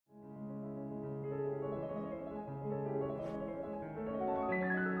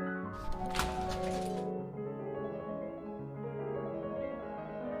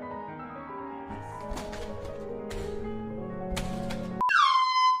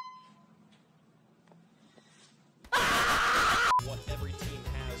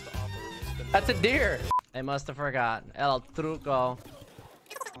That's a deer. They must have forgot. El truco.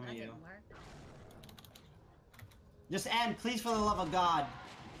 Only you. Just end, please, for the love of God.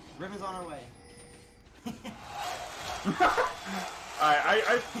 Riven's on her way.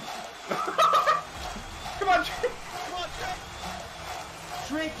 I Come on, Trick! Come on, Trick!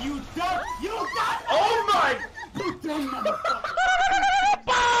 Trick, you dumb! You dumb! Oh my! You dumb motherfucker!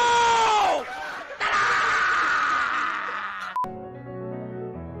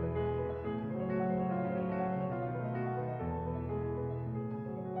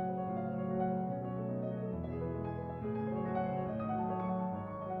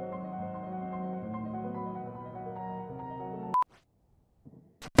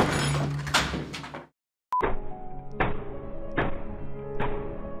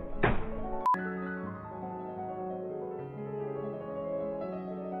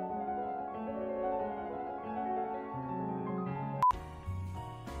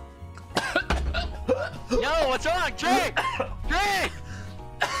 Yo, what's wrong? Trick! Trick!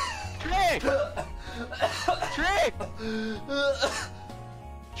 Trick! Trick!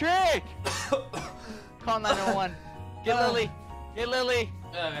 Trick! Call 911. Get Lily. Get Lily.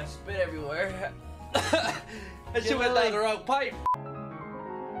 I got spit everywhere. That shit went down the wrong pipe.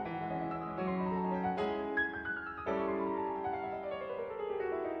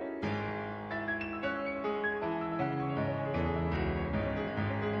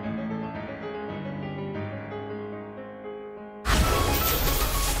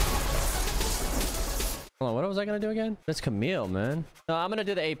 Hold on, what was I gonna do again? It's Camille, man. No, I'm gonna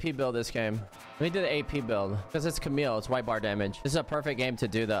do the AP build this game. Let me do the AP build because it's Camille. It's white bar damage. This is a perfect game to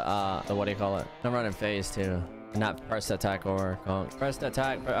do the what do you call it? I'm running phase too. Not press attack or conk. Press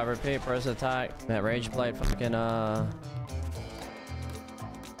attack. I repeat, press attack. That rage blade fucking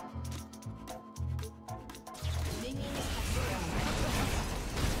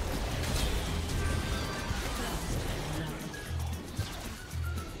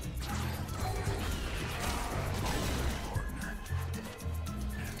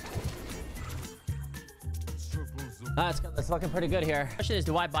That's looking pretty good here. Question is,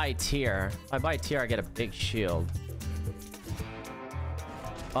 do I buy tier? If I buy tier, I get a big shield.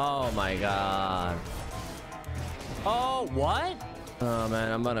 Oh my god. Oh, what? Oh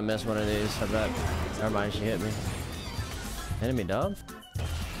man, I'm gonna miss one of these. I bet. Never mind, she hit me. Enemy dub?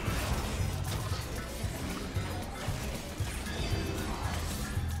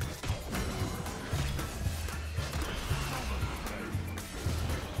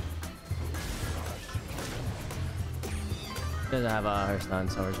 Doesn't have her stun,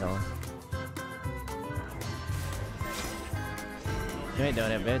 so we're chilling. You ain't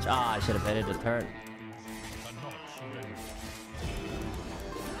doing it, bitch. Ah, I should have baited the turret.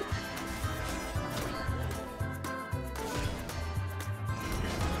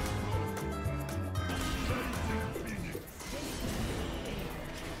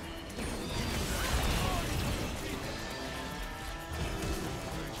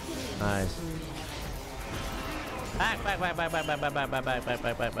 Nice. Back. Okay,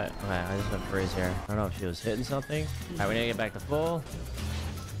 I just went freeze here. I don't know if she was hitting something. Alright, we need to get back to full.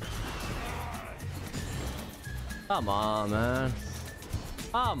 Come on, man.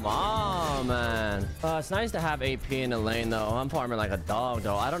 Come on, man. It's nice to have AP in the lane, though. I'm farming like a dog,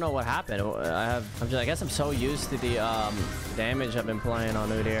 though. I don't know what happened. I guess I'm so used to the damage I've been playing on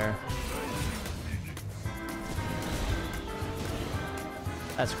udyr.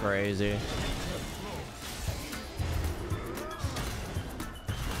 That's crazy.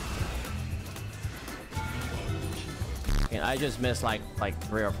 I just missed like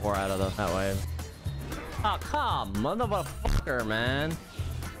 3 or 4 out of that wave. Oh, come, motherfucker, man.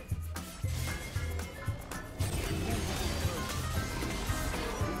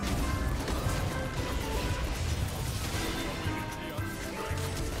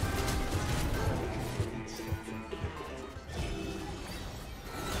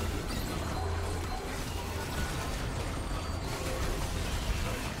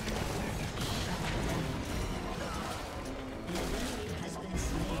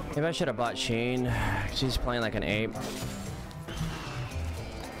 Maybe I should have bought Sheen. She's playing like an ape.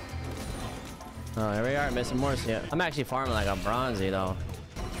 Oh, here we are, missing more. Yeah, I'm actually farming like a bronzy though.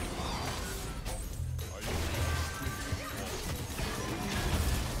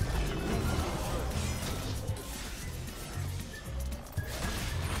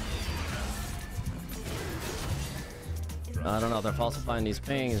 I don't know if they're falsifying these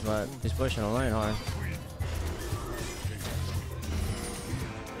pings, but he's pushing the lane hard.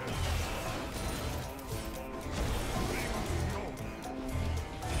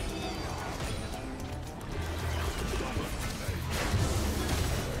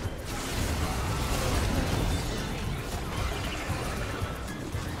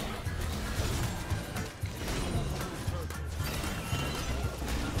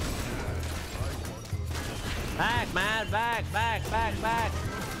 Back, man. Back, back, back, back.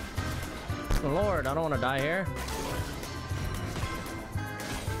 Oh, Lord, I don't want to die here.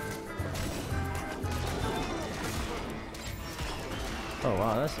 Oh,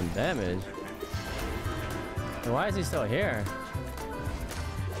 wow, that's some damage. Why is he still here?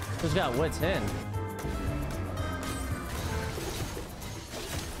 Who's got wits in?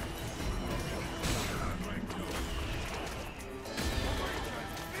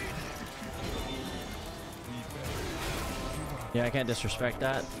 Yeah, I can't disrespect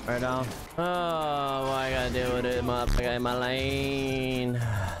that right now. Oh, what I gotta do with it, motherfucker, in my lane.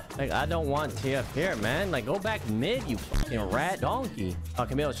 Like, I don't want TF here, man. Like, go back mid, you fucking rat donkey. Oh,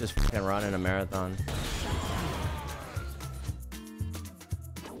 Camille's just fucking running a marathon.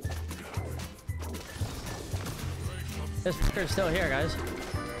 This fucker's still here, guys.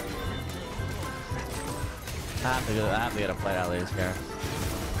 I have to get a plate at least here.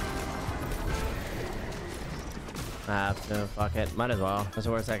 I have to. Fuck it. Might as well. That's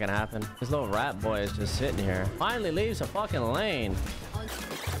the worst that can happen. This little rat boy is just sitting here. Finally leaves a fucking lane.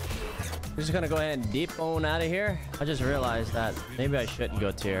 We're just gonna go ahead and deep bone out of here. I just realized that maybe I shouldn't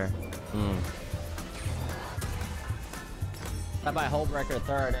go tier. I buy Hullbreaker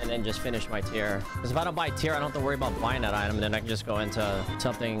third and then just finish my tier. Because if I don't buy tier, I don't have to worry about buying that item. Then I can just go into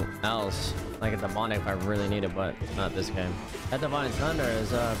something else, like a demonic if I really need it, but not this game. That Divine Thunder is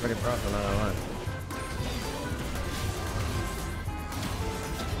pretty broken, not gonna lie.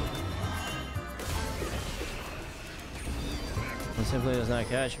 It simply does not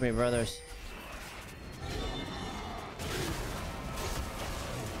catch me, brothers.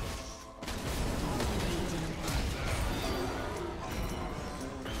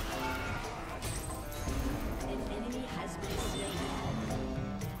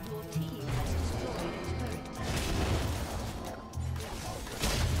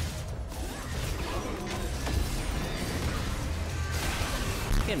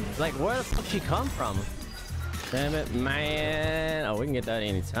 Like, where the fuck she come from? Damn it, man. Oh, we can get that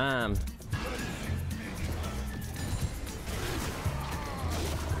anytime.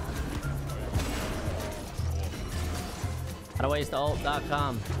 How to waste the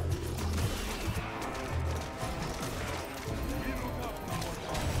ult.com.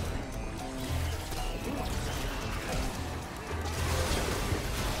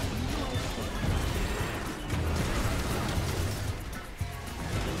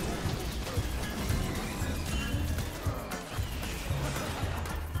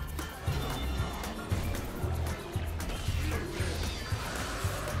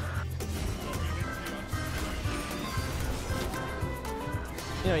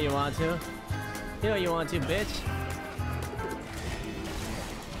 You know you want to. You know you want to, bitch.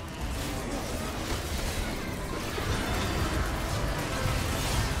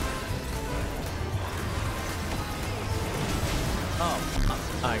 Oh,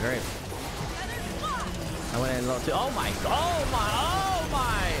 I agree. I went in low too. Oh my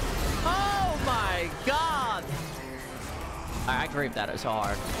god! I griefed that so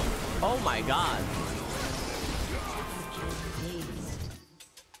hard. Oh my god.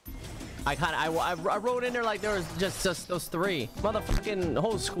 I rode in there like there was just those three. Motherfucking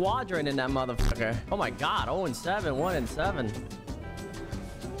whole squadron in that motherfucker. Oh my god, 0-7, 1-7.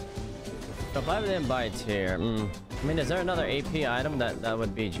 So if I didn't buy tier, I mean, is there another AP item that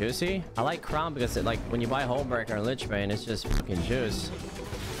would be juicy? I like Crown because it, like, when you buy Hullbreaker and Lichbane, it's just fucking juice.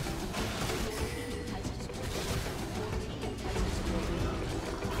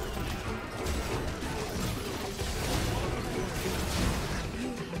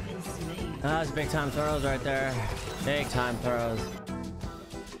 That's big time throws right there. Big time throws.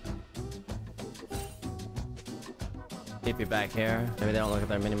 TP back here. Maybe they don't look at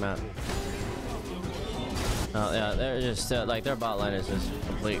their minimap. Oh yeah, they're just like their bot lane is just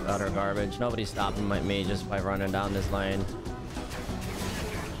complete utter garbage. Nobody's stopping me just by running down this lane.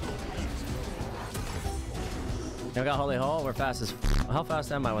 You got Holy Hole? We're fast as how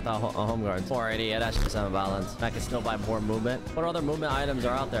fast am I without a home guard? 480, yeah, that's just unbalanced. I can still buy more movement. What other movement items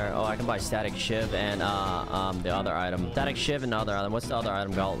are out there? Oh, I can buy Static Shiv and the other item. Static Shiv and the other item. What's the other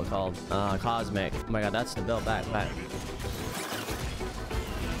item called? Cosmic. Oh my god, that's the build. Back.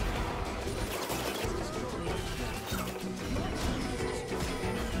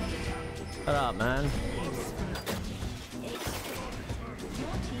 What up, man?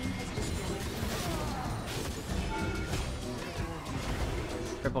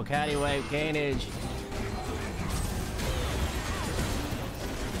 Triple caddy wave gainage.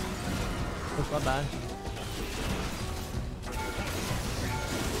 Oops, not bad.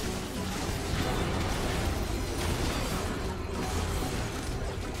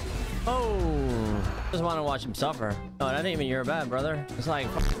 Oh. Just want to watch him suffer. Oh, that ain't even your bad, brother. It's like,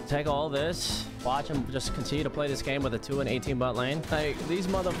 take all this, watch him just continue to play this game with a 2 and 18 bot lane. Like, these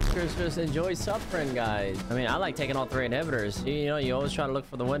motherfuckers just enjoy suffering, guys. I mean, I like taking all 3 inhibitors. You know, you always try to look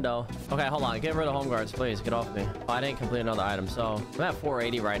for the window. Okay, hold on. Get rid of home guards, please. Get off me. Oh, I didn't complete another item, so I'm at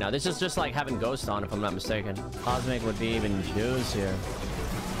 480 right now. This is just like having Ghost on, if I'm not mistaken. Cosmic would be even juicier.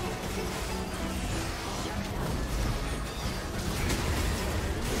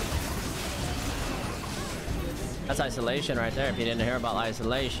 That's isolation right there. If you didn't hear about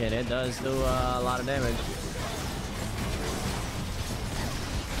isolation, it does do a lot of damage.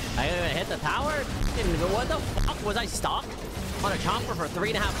 I didn't even hit the tower? What the fuck? Was I stuck on a chomper for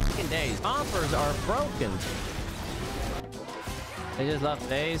 3.5 fucking days? Chompers are broken. They just left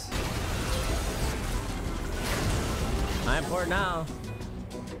base. I'm for it now.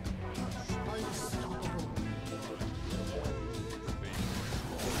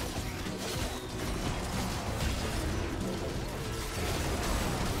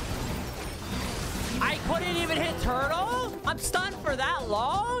 I couldn't even hit turtle? I'm stunned for that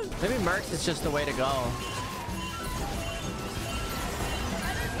long? Maybe Mercs is just the way to go.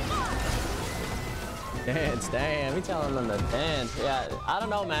 Dance, damn. We telling them to dance. Yeah, I don't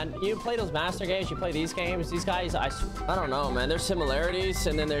know, man. You play those master games, you play these games. These guys, I don't know, man. There's similarities,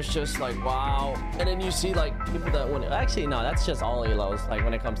 and then there's just like, wow. And then you see like people that win. Actually, no, that's just all elos, like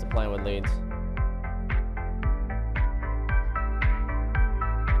when it comes to playing with leads.